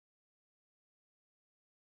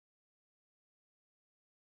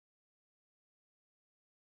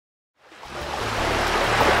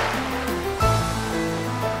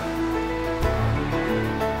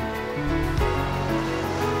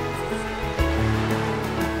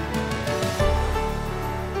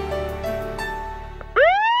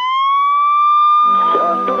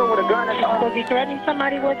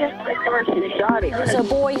somebody with him? There's a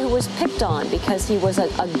boy who was picked on because he was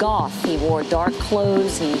a goth. He wore dark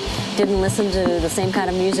clothes. He didn't listen to the same kind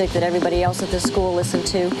of music that everybody else at the school listened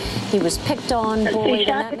to. He was picked on, bullied. He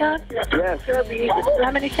shot the gun? Yes.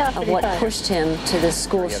 How many shots did he What fire? pushed him to this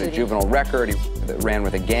school He had a shooting. juvenile record. He ran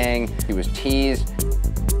with a gang. He was teased.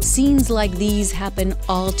 Scenes like these happen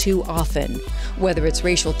all too often. Whether it's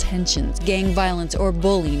racial tensions, gang violence, or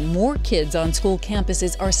bullying, more kids on school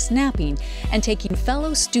campuses are snapping and taking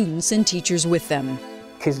fellow students and teachers with them.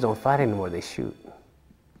 Kids don't fight anymore, they shoot.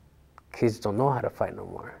 Kids don't know how to fight no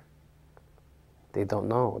more. They don't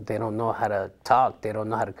know. They don't know how to talk. They don't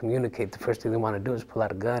know how to communicate. The first thing they want to do is pull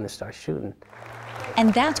out a gun and start shooting.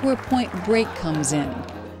 And that's where Point Break comes in.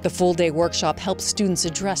 The full-day workshop helps students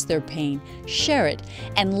address their pain, share it,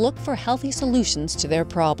 and look for healthy solutions to their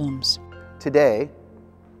problems. Today,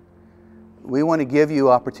 we want to give you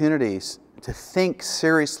opportunities to think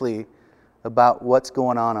seriously about what's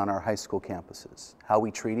going on our high school campuses, how we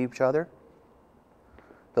treat each other,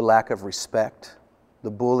 the lack of respect, the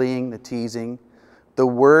bullying, the teasing, the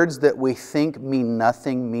words that we think mean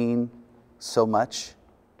nothing mean so much,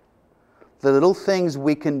 the little things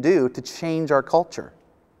we can do to change our culture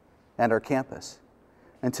and our campus,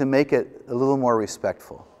 and to make it a little more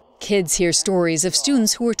respectful. Kids hear stories of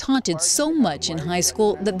students who were taunted so much in high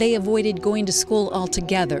school that they avoided going to school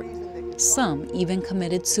altogether. Some even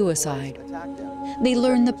committed suicide. They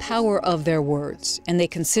learn the power of their words, and they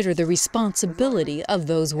consider the responsibility of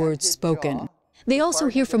those words spoken. They also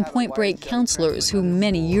hear from Point Break counselors who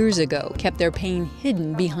many years ago kept their pain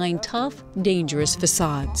hidden behind tough, dangerous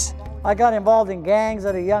facades. I got involved in gangs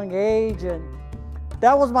at a young age, and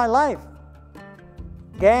that was my life.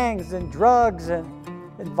 Gangs and drugs and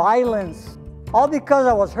violence, all because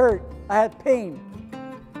I was hurt. I had pain.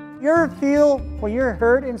 You ever feel when you're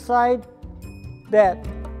hurt inside that,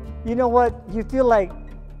 you know what, you feel like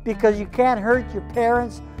because you can't hurt your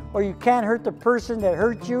parents or you can't hurt the person that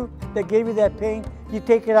hurt you, that gave you that pain, you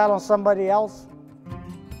take it out on somebody else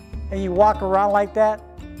and you walk around like that,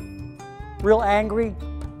 real angry?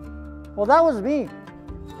 Well, that was me.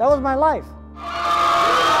 That was my life.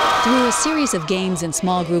 Through a series of games and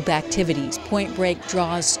small group activities, Point Break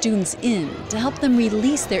draws students in to help them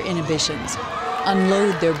release their inhibitions,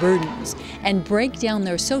 unload their burdens, and break down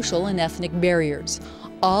their social and ethnic barriers,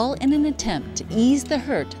 all in an attempt to ease the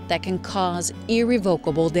hurt that can cause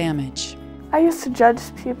irrevocable damage. I used to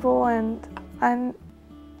judge people, and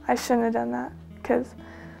I shouldn't have done that, because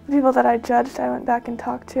the people that I judged, I went back and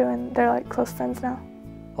talked to, and they're like close friends now.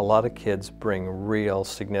 A lot of kids bring real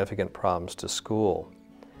significant problems to school.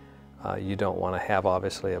 You don't want to have,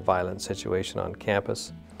 obviously, a violent situation on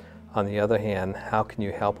campus. On the other hand, how can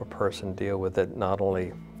you help a person deal with it not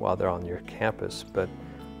only while they're on your campus, but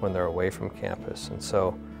when they're away from campus? And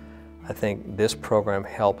so I think this program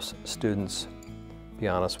helps students be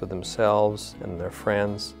honest with themselves and their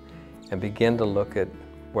friends and begin to look at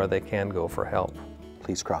where they can go for help.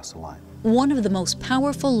 Please cross the line. One of the most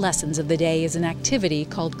powerful lessons of the day is an activity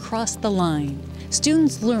called Cross the Line.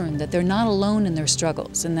 Students learn that they're not alone in their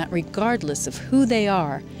struggles and that regardless of who they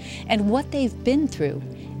are and what they've been through,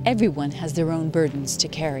 everyone has their own burdens to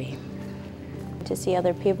carry. To see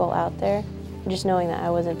other people out there, just knowing that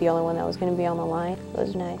I wasn't the only one that was going to be on the line,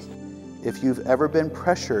 was nice. If you've ever been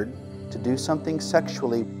pressured to do something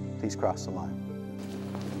sexually, please cross the line.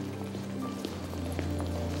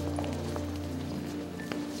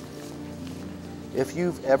 If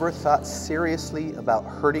you've ever thought seriously about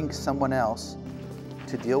hurting someone else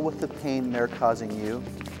to deal with the pain they're causing you,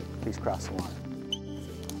 please cross the line.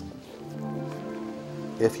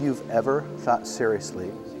 If you've ever thought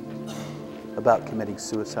seriously about committing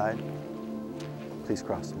suicide, please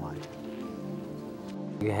cross the line.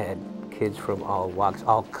 You had kids from all walks,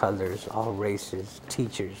 all colors, all races,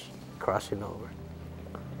 teachers crossing over.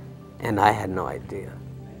 And I had no idea.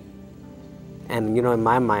 And you know, in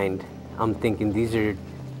my mind, I'm thinking these are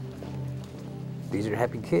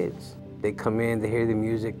happy kids. They come in, they hear the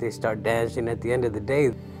music, they start dancing. At the end of the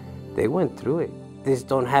day, they went through it. This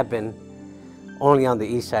don't happen only on the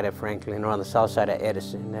east side of Franklin or on the south side of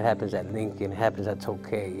Edison. It happens at Lincoln, it happens at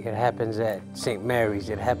Tokay, it happens at St. Mary's,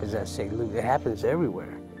 it happens at St. Luke, it happens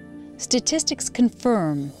everywhere. Statistics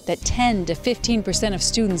confirm that 10 to 15% of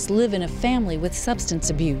students live in a family with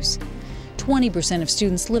substance abuse. 20% of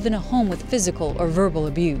students live in a home with physical or verbal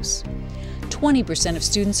abuse. 20% of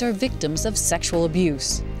students are victims of sexual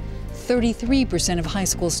abuse. 33% of high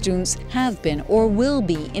school students have been or will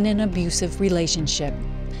be in an abusive relationship.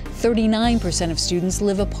 39% of students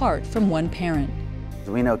live apart from one parent.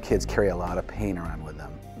 We know kids carry a lot of pain around with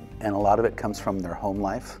them, and a lot of it comes from their home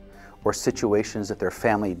life or situations that their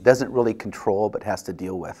family doesn't really control but has to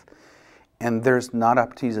deal with. And there's not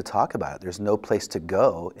opportunities to talk about it. There's no place to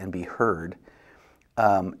go and be heard.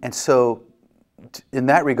 And so in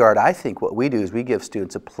that regard, I think what we do is we give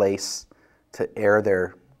students a place to air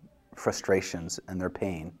their frustrations and their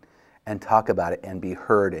pain and talk about it and be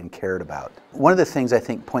heard and cared about. One of the things I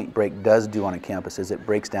think Point Break does do on a campus is it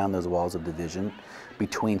breaks down those walls of division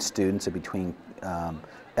between students and between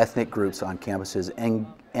ethnic groups on campuses, and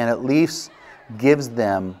at least gives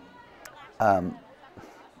them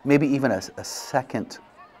maybe even a second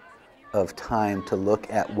of time to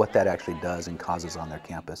look at what that actually does and causes on their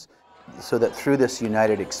campus, so that through this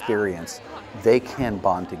united experience they can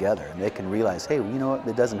bond together and they can realize, hey, you know what,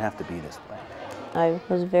 it doesn't have to be this way. I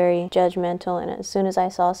was very judgmental, and as soon as I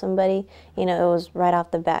saw somebody, you know, it was right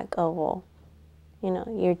off the bat, oh, well, you know,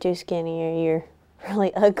 you're too skinny, or you're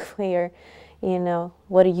really ugly, or, you know,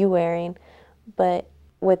 what are you wearing? But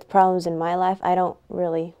with problems in my life, I don't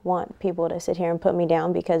really want people to sit here and put me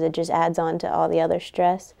down, because it just adds on to all the other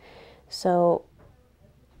stress. So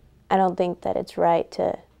I don't think that it's right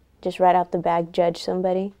to just right off the bat judge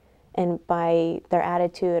somebody, and by their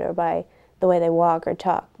attitude or by the way they walk or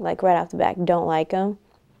talk, like right off the bat, don't like them,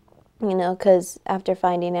 you know, because after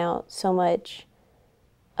finding out so much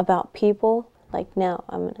about people, like now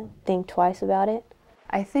I'm going to think twice about it.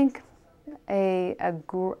 I think a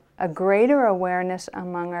greater awareness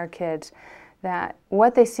among our kids that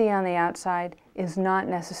what they see on the outside is not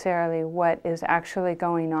necessarily what is actually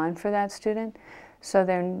going on for that student, so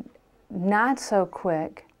they're not so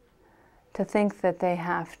quick to think that they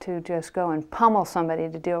have to just go and pummel somebody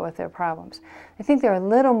to deal with their problems. I think they're a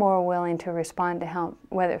little more willing to respond to help,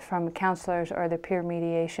 whether from counselors or the peer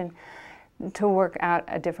mediation, to work out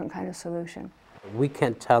a different kind of solution. We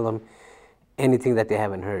can't tell them anything that they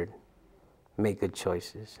haven't heard. Make good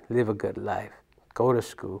choices, live a good life, go to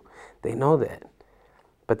school. They know that.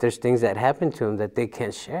 But there's things that happen to them that they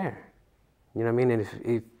can't share. You know what I mean? And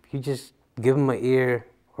if you just give them an ear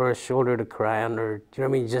or a shoulder to cry on, or, you know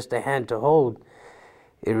what I mean, just a hand to hold,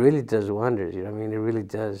 it really does wonders, you know what I mean? It really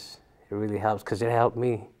does. It really helps, because it helped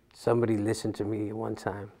me. Somebody listened to me one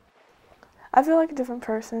time. I feel like a different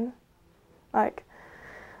person. Like,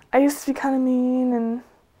 I used to be kind of mean and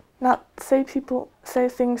not say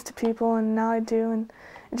things to people, and now I do, and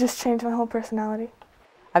it just changed my whole personality.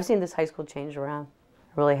 I've seen this high school change around.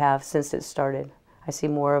 I really have, since it started. I see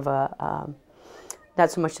more of a not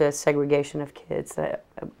so much a segregation of kids that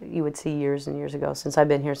you would see years and years ago, since I've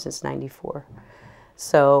been here since '94.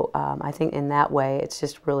 So I think in that way it's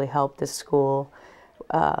just really helped this school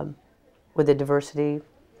with the diversity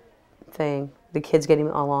thing, the kids getting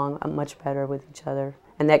along much better with each other,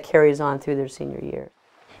 and that carries on through their senior year.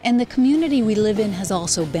 And the community we live in has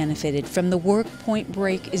also benefited from the work Point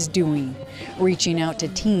Break is doing, reaching out to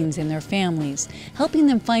teens and their families, helping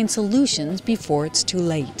them find solutions before it's too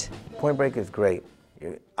late. Point Break is great.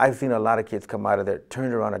 I've seen a lot of kids come out of there,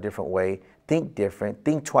 turned around a different way, think different,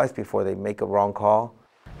 think twice before they make a wrong call.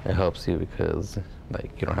 It helps you because, like,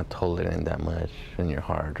 you don't have to hold it in that much in your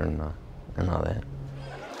heart and all that.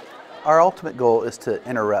 Our ultimate goal is to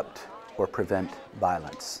interrupt or prevent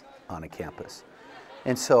violence on a campus.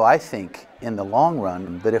 And so I think in the long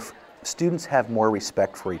run that if students have more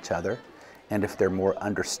respect for each other, and if they're more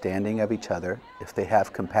understanding of each other, if they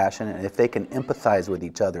have compassion, and if they can empathize with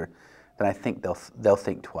each other, then I think they'll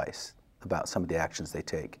think twice about some of the actions they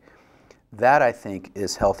take. That, I think,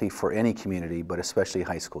 is healthy for any community, but especially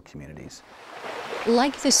high school communities.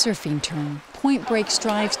 Like the surfing term, Point Break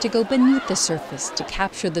strives to go beneath the surface to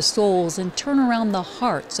capture the souls and turn around the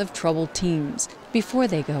hearts of troubled teens before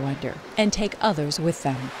they go under and take others with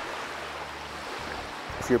them.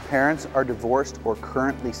 If your parents are divorced or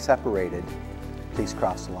currently separated, please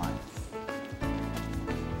cross the line.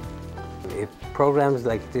 If programs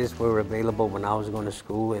like this were available when I was going to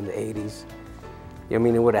school in the 80s, you know what I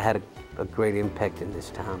mean, it would have had a great impact in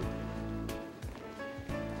this town.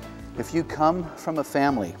 If you come from a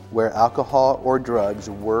family where alcohol or drugs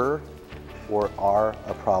were or are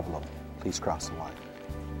a problem, please cross the line.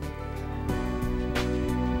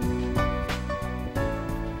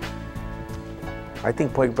 I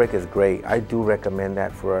think Point Break is great. I do recommend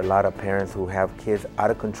that for a lot of parents who have kids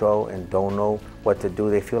out of control and don't know what to do.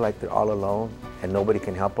 They feel like they're all alone and nobody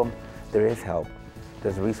can help them. There is help.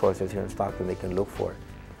 There's resources here in Stockton they can look for.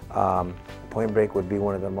 Point Break would be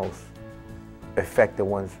one of the most effective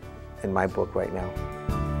ones in my book right now.